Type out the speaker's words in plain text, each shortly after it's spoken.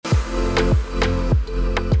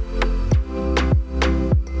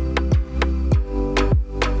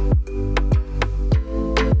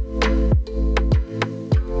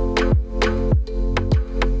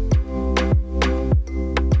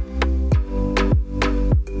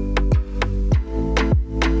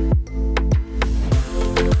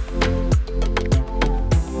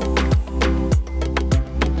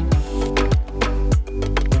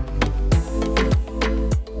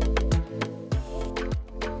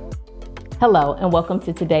Hello, and welcome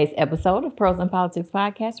to today's episode of Pros in Politics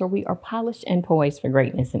Podcast, where we are polished and poised for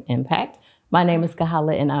greatness and impact. My name is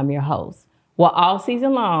Kahala, and I'm your host. Well, all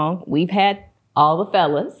season long, we've had all the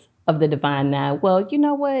fellas of the Divine Nine. Well, you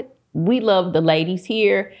know what? We love the ladies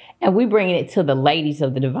here, and we're bringing it to the ladies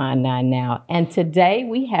of the Divine Nine now. And today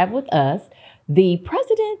we have with us the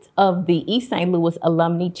president of the East St. Louis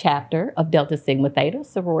Alumni Chapter of Delta Sigma Theta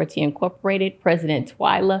Sorority Incorporated, President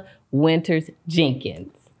Twyla Winters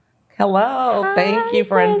Jenkins. Hello. Hi, thank you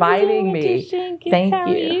for inviting me. Jenkins. Thank How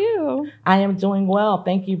you. Are you? I am doing well.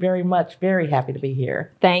 Thank you very much. Very happy to be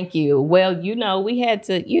here. Thank you. Well, we had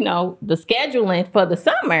to, the scheduling for the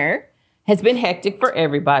summer has been hectic for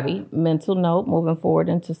everybody. Mental note, moving forward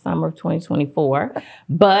into summer of 2024.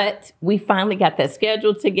 But we finally got that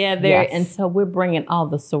scheduled together. Yes. And so we're bringing all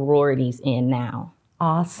the sororities in now.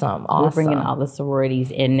 Awesome. We're bringing all the sororities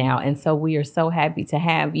in now. And so we are so happy to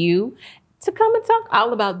have you to come and talk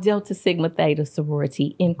all about Delta Sigma Theta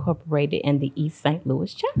Sorority Incorporated and the East St.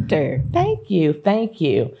 Louis chapter. Thank you. Thank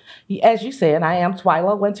you. As you said, I am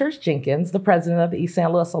Twyla Winters Jenkins, the president of the East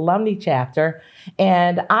St. Louis Alumni Chapter.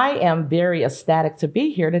 And I am very ecstatic to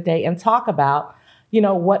be here today and talk about,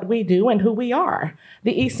 what we do and who we are.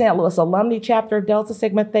 The East St. Louis Alumni Chapter of Delta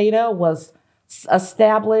Sigma Theta was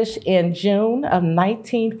established in June of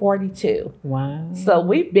 1942. Wow. So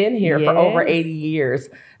we've been here for over 80 years,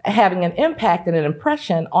 having an impact and an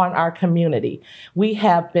impression on our community. We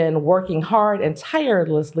have been working hard and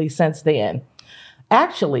tirelessly since then.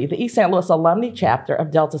 Actually, the East St. Louis Alumni Chapter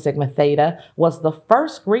of Delta Sigma Theta was the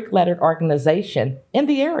first Greek-lettered organization in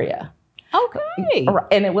the area. Okay.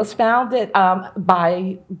 And it was founded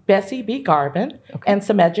by Bessie B. Garvin and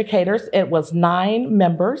some educators. It was 9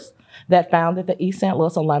 members that founded the East St.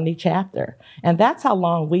 Louis Alumni Chapter. And that's how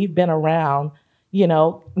long we've been around,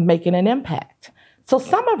 making an impact. So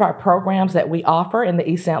some of our programs that we offer in the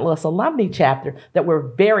East St. Louis Alumni Chapter that we're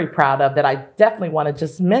very proud of, that I definitely want to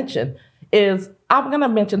just mention, is I'm going to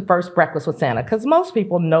mention first Breakfast with Santa, because most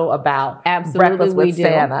people know about Breakfast with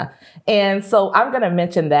Santa. And so I'm going to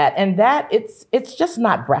mention that. And that it's just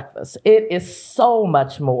not breakfast. It is so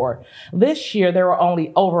much more. This year, there were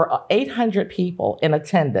only over 800 people in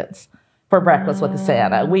attendance for Breakfast with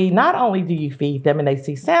Santa. We not only do you feed them and they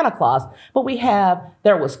see Santa Claus, but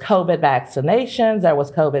there was COVID vaccinations, there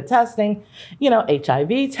was COVID testing,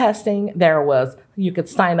 HIV testing, you could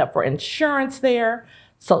sign up for insurance there.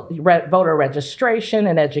 So voter registration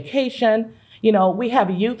and education. We have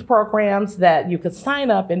youth programs that you could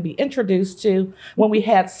sign up and be introduced to when we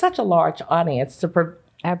had such a large audience to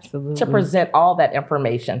present all that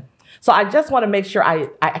information. So I just want to make sure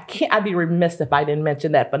I'd be remiss if I didn't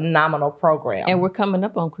mention that phenomenal program. And we're coming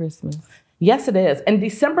up on Christmas. Yes, it is. And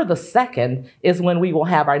December the 2nd is when we will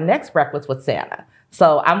have our next Breakfast with Santa.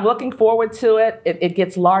 So I'm looking forward to it. It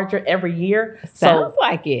gets larger every year. Sounds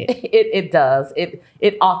like it. It does.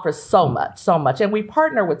 It offers so much. And we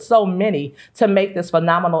partner with so many to make this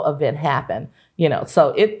phenomenal event happen.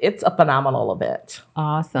 So it's a phenomenal event.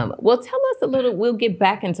 Awesome. Well, tell us a little, we'll get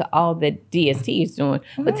back into all that DST is doing,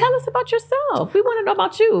 but tell us about yourself. We want to know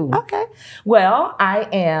about you. Okay. I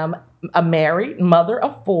am a married mother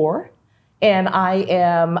of 4. And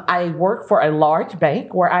I work for a large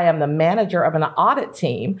bank where I am the manager of an audit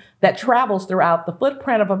team that travels throughout the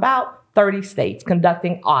footprint of about 30 states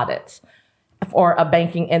conducting audits for a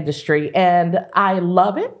banking industry. And I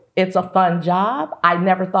love it. It's a fun job. I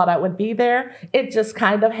never thought I would be there. It just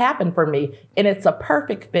kind of happened for me. And it's a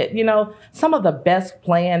perfect fit. Some of the best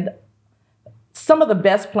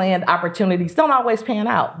planned opportunities don't always pan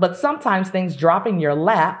out, but sometimes things drop in your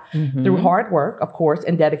lap through hard work, of course,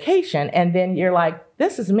 and dedication. And then you're like,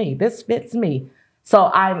 this is me, this fits me.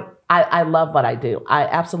 So I love what I do. I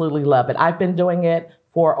absolutely love it. I've been doing it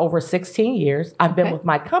for over 16 years. I've been with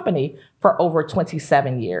my company for over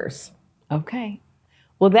 27 years. Okay.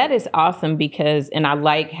 Well, that is awesome and I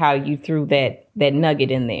like how you threw that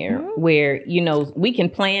nugget in there where, we can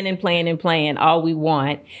plan and plan and plan all we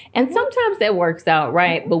want. And sometimes that works out,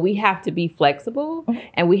 right? But we have to be flexible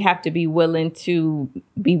and we have to be willing to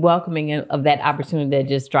be welcoming of that opportunity that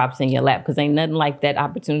just drops in your lap, because ain't nothing like that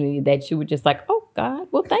opportunity that you were just like, oh, God,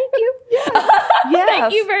 well, thank you. Yes.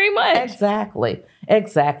 Thank you very much. Exactly.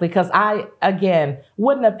 Because I, again,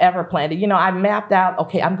 wouldn't have ever planned it. I mapped out,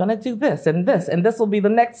 okay, I'm going to do this, and this will be the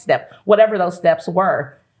next step, whatever those steps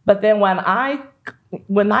were. But then when I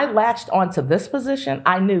latched onto this position,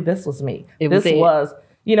 I knew this was me. And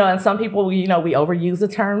some people, we overuse the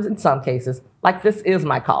terms in some cases, like this is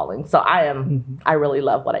my calling. So I really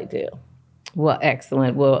love what I do. Well,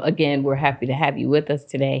 excellent. Well, again, we're happy to have you with us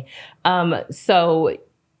today. So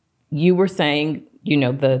you were saying,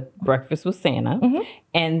 the Breakfast with Santa.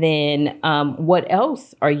 And then what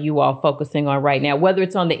else are you all focusing on right now, whether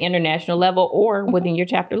it's on the international level or within your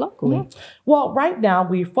chapter locally? Well, right now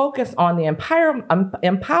we focus on the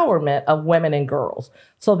empowerment of women and girls.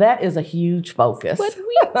 So that is a huge focus. What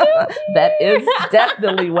we do. That is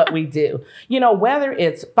definitely what we do. Whether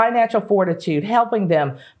it's financial fortitude, helping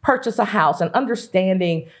them purchase a house and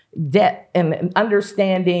understanding debt and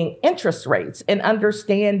understanding interest rates and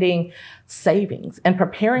understanding savings and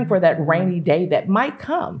preparing for that rainy day that might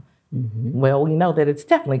come. Well, we know that it's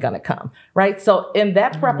definitely going to come, right? So in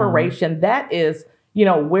that preparation, that is,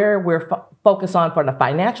 where we're focused on for the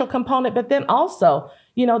financial component, but then also,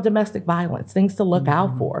 domestic violence, things to look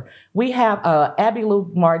out for. We have Abby Lou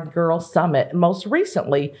Martin Girls Summit. Most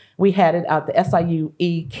recently, we had it at the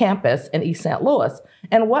SIUE campus in East St. Louis.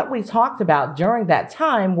 And what we talked about during that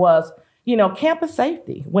time was, campus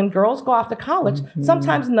safety. When girls go off to college,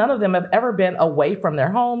 sometimes none of them have ever been away from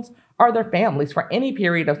their homes or their families for any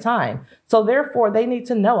period of time. So therefore, they need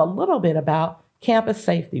to know a little bit about campus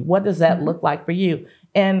safety. What does that look like for you?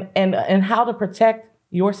 And how to protect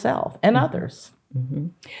yourself and others.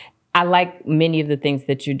 I like many of the things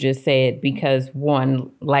that you just said because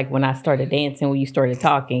one, like when I started dancing, when you started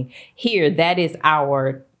talking here, that is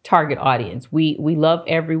our target audience. We love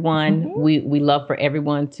everyone. We love for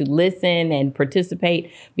everyone to listen and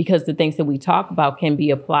participate because the things that we talk about can be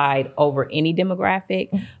applied over any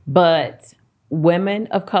demographic, but women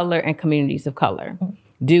of color and communities of color.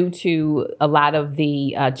 Due to a lot of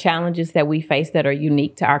the challenges that we face that are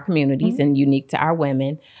unique to our communities and unique to our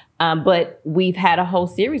women. But we've had a whole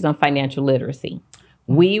series on financial literacy.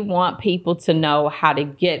 We want people to know how to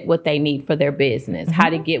get what they need for their business, how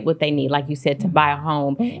to get what they need, like you said, to buy a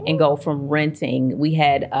home and go from renting. We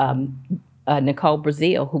had Nicole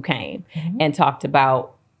Brazil who came and talked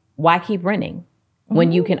about why keep renting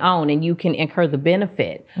when you can own and you can incur the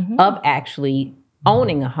benefit of actually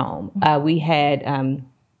owning a home. We had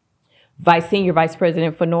Senior Vice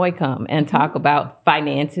President Fenoy come and talk about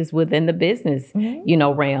finances within the business,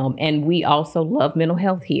 realm. And we also love mental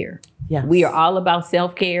health here. Yes. We are all about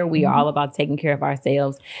self-care. We are all about taking care of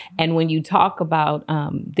ourselves. And when you talk about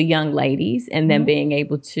the young ladies and them being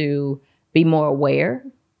able to be more aware,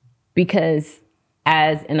 because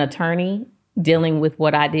as an attorney dealing with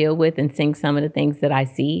what I deal with and seeing some of the things that I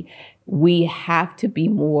see, we have to be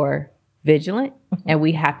more vigilant and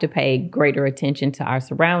we have to pay greater attention to our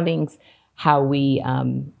surroundings, how we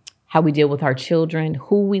deal with our children,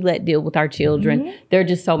 who we let deal with our children. There are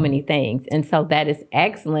just so many things. And so that is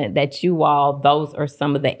excellent that those are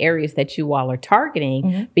some of the areas that you all are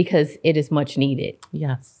targeting because it is much needed.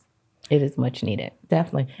 Yes. It is much needed.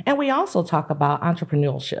 Definitely. And we also talk about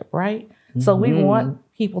entrepreneurship, right? So we want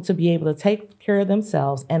people to be able to take care of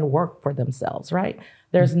themselves and work for themselves, right?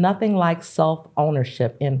 There's nothing like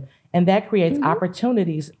self-ownership and that creates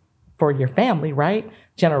opportunities for your family, right?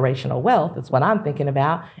 Generational wealth is what I'm thinking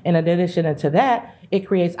about. And in addition to that, it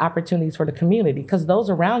creates opportunities for the community because those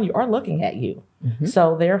around you are looking at you.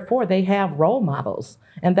 So therefore, they have role models.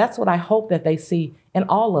 And that's what I hope that they see in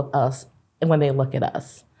all of us when they look at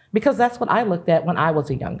us. Because that's what I looked at when I was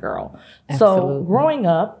a young girl. Absolutely. So growing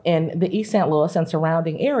up in the East St. Louis and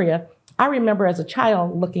surrounding area, I remember as a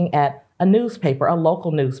child looking at a newspaper, a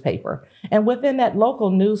local newspaper. And within that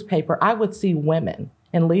local newspaper, I would see women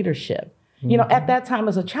in leadership. At that time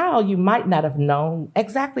as a child, you might not have known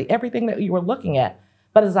exactly everything that you were looking at.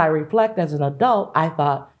 But as I reflect as an adult, I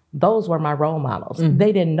thought those were my role models.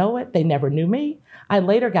 They didn't know it. They never knew me. I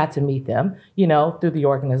later got to meet them, through the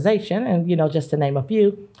organization. And, just to name a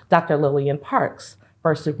few, Dr. Lillian Parks,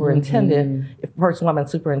 first woman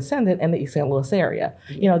superintendent in the East St. Louis area.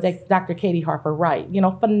 Dr. Katie Harper Wright,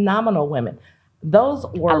 phenomenal women. Those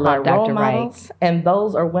were my role models. And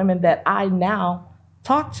those are women that I now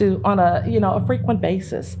talk to on a frequent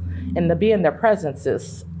basis. And to be in their presence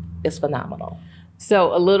is phenomenal.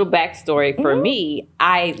 So a little backstory for me,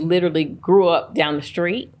 I literally grew up down the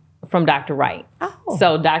street from Dr. Wright. Oh.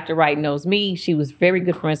 So Dr. Wright knows me. She was very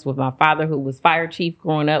good friends with my father, who was fire chief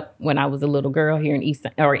growing up when I was a little girl here in East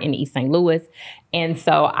St. Louis. And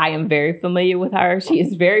so I am very familiar with her. She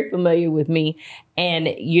is very familiar with me. And,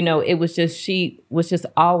 she was just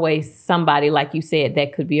always somebody, like you said,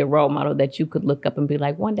 that could be a role model that you could look up and be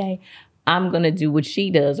like, one day I'm going to do what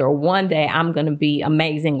she does, or one day I'm going to be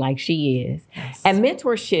amazing like she is. Yes. And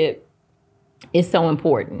mentorship is so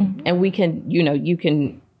important. And we can, you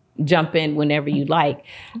can jump in whenever you like.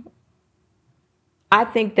 I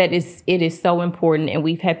think that it is so important, and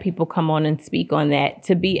we've had people come on and speak on that,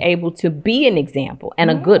 to be able to be an example and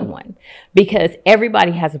a good one, because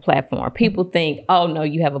everybody has a platform. People think, oh no,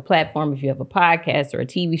 you have a platform if you have a podcast or a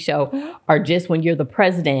TV show, or just when you're the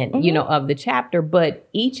president, of the chapter. But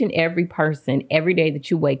each and every person, every day that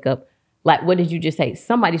you wake up, like, what did you just say?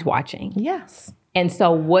 Somebody's watching. Yes. And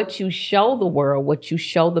so what you show the world, what you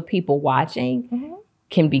show the people watching,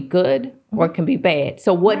 can be good or it can be bad.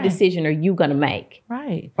 So what decision are you going to make?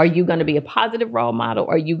 Right. Are you going to be a positive role model?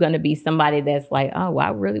 Or are you going to be somebody that's like, oh, well, I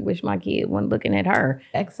really wish my kid wasn't looking at her?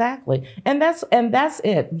 Exactly. And that's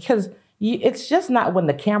it. Because it's just not when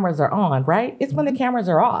the cameras are on, right? It's when the cameras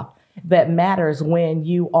are off that matters. When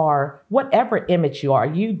you are, whatever image you are,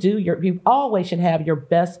 you always should have your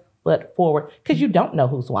best foot forward, because you don't know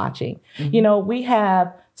who's watching. We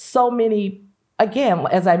have so many. Again,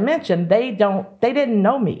 as I mentioned, they didn't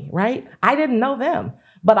know me, right? I didn't know them,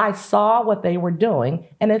 but I saw what they were doing,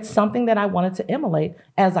 and it's something that I wanted to emulate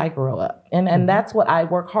as I grew up. And that's what I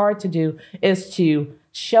work hard to do, is to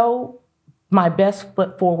show my best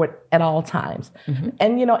foot forward at all times.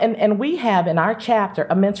 And, and we have in our chapter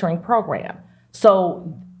a mentoring program.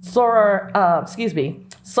 So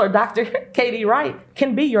Dr. Katie Wright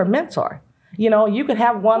can be your mentor. You could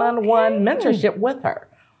have one-on-one mentorship with her.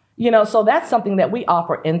 So that's something that we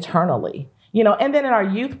offer internally, and then in our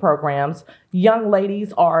youth programs, young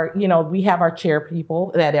ladies are, we have our chair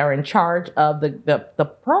people that are in charge of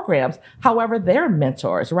the programs. However, they're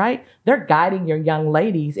mentors, right? They're guiding your young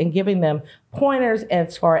ladies and giving them pointers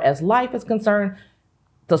as far as life is concerned,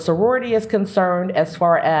 the sorority is concerned, as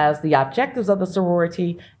far as the objectives of the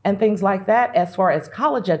sorority and things like that, as far as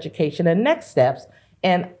college education and next steps.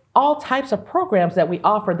 And all types of programs that we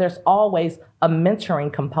offer, there's always a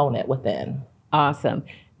mentoring component within. Awesome.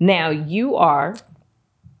 Now, you are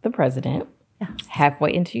the president,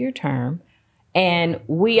 halfway into your term, and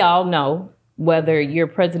we all know, whether you're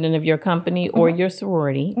president of your company or your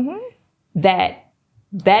sorority,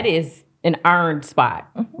 that is an earned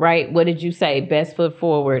spot, right? What did you say? Best foot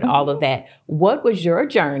forward, all of that. What was your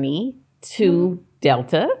journey to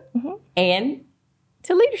Delta and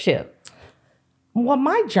to leadership? Well,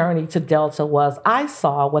 my journey to Delta was, I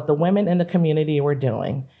saw what the women in the community were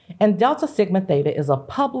doing. And Delta Sigma Theta is a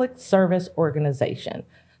public service organization.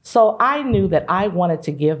 So I knew that I wanted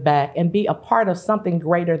to give back and be a part of something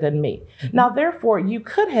greater than me. Now, therefore, you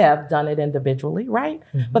could have done it individually, right?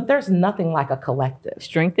 But there's nothing like a collective.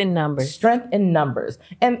 Strength in numbers. Strength in numbers.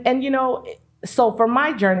 And so for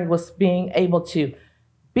my journey was being able to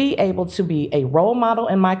be a role model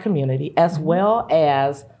in my community, as well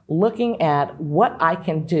as looking at what I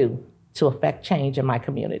can do to affect change in my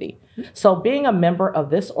community. So being a member of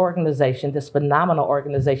this organization, this phenomenal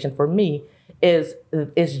organization, for me is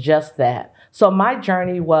just that. So my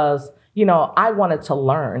journey was, I wanted to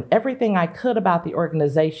learn everything I could about the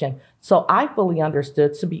organization, so I fully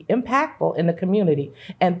understood to be impactful in the community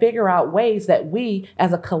and figure out ways that we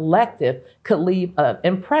as a collective could leave an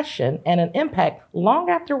impression and an impact long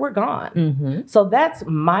after we're gone. So that's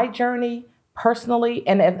my journey personally,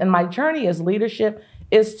 and my journey as leadership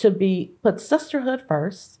is to put sisterhood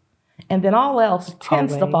first, and then all else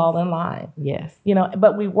tends to fall in line. Yes.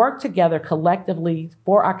 But we work together collectively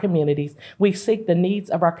for our communities. We seek the needs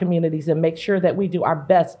of our communities and make sure that we do our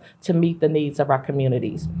best to meet the needs of our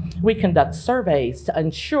communities. We conduct surveys to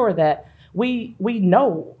ensure that we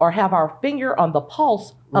know or have our finger on the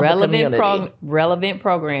pulse of the community. Relevant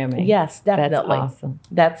programming. Yes, definitely.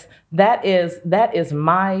 That's awesome. That is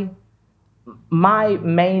my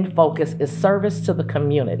main focus is service to the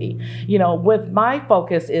community. With my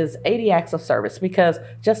focus is 80 acts of service, because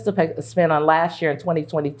just to spend on last year in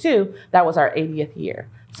 2022, that was our 80th year.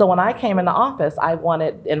 So when I came into office, I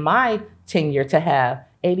wanted in my tenure to have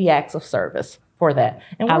 80 acts of service for that.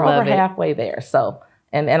 And we're over halfway there. So,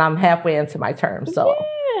 and I'm halfway into my term. So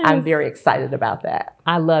I'm very excited about that.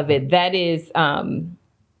 I love it. That is,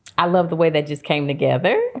 I love the way that just came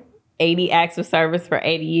together. 80 acts of service for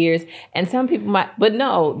 80 years. And some people might, but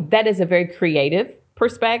no, that is a very creative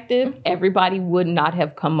perspective. Everybody would not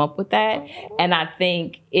have come up with that. And I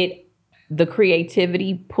think the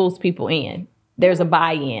creativity pulls people in. There's a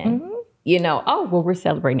buy-in. Oh, well, we're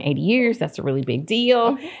celebrating 80 years. That's a really big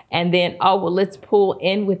deal. And then, oh, well, let's pull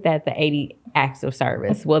in with that the 80 acts of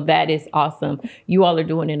service. Well, that is awesome. You all are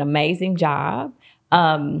doing an amazing job.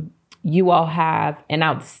 You all have an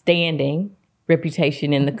outstanding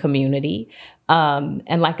reputation in the community.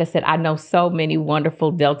 And like I said, I know so many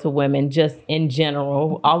wonderful Delta women just in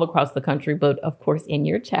general, all across the country, but of course in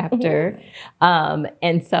your chapter.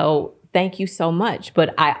 And so thank you so much.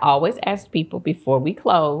 But I always ask people before we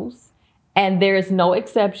close, and there is no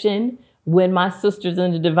exception when my sisters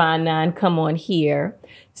in the Divine Nine come on here.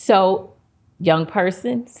 So, young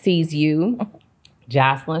person sees you,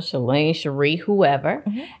 Jocelyn, Shalane, Cherie, whoever,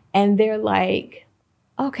 and they're like,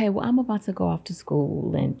 okay, well, I'm about to go off to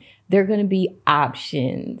school and there are going to be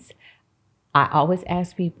options. I always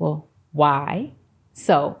ask people, why?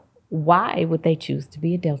 So, why would they choose to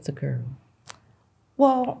be a Delta girl?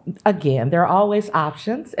 Well, again, there are always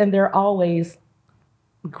options and there are always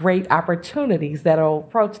great opportunities that will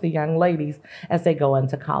approach the young ladies as they go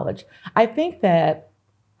into college. I think that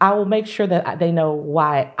I will make sure that they know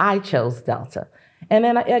why I chose Delta. And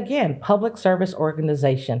then again, public service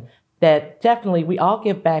organization that definitely we all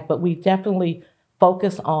give back, but we definitely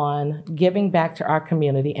focus on giving back to our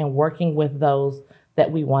community and working with those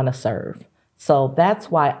that we want to serve. So that's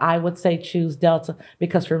why I would say choose Delta,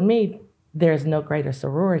 because for me, there's no greater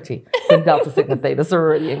sorority than Delta Sigma Theta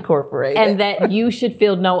Sorority Incorporated. And that you should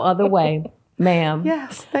feel no other way, ma'am.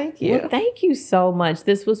 Yes, thank you. Well, thank you so much.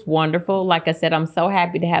 This was wonderful. Like I said, I'm so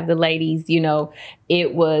happy to have the ladies. You know,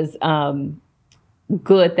 it was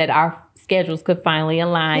good that our schedules could finally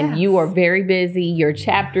align. Yes. You are very busy. Your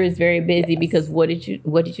chapter is very busy because what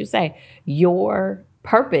did you say? Your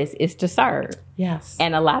purpose is to serve. Yes.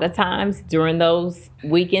 And a lot of times during those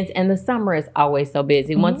weekends and the summer is always so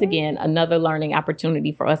busy. Once again, another learning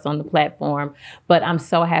opportunity for us on the platform. But I'm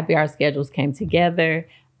so happy our schedules came together.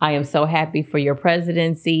 I am so happy for your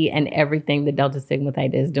presidency and everything that Delta Sigma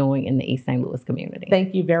Theta is doing in the East St. Louis community.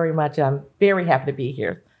 Thank you very much. I'm very happy to be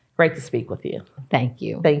here. Great to speak with you. Thank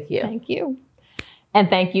you. Thank you. Thank you. And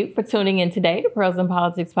thank you for tuning in today to Pearls in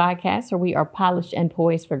Politics podcast, where we are polished and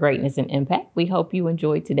poised for greatness and impact. We hope you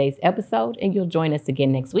enjoyed today's episode and you'll join us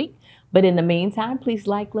again next week. But in the meantime, please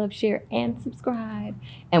like, love, share, and subscribe.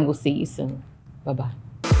 And we'll see you soon. Bye-bye.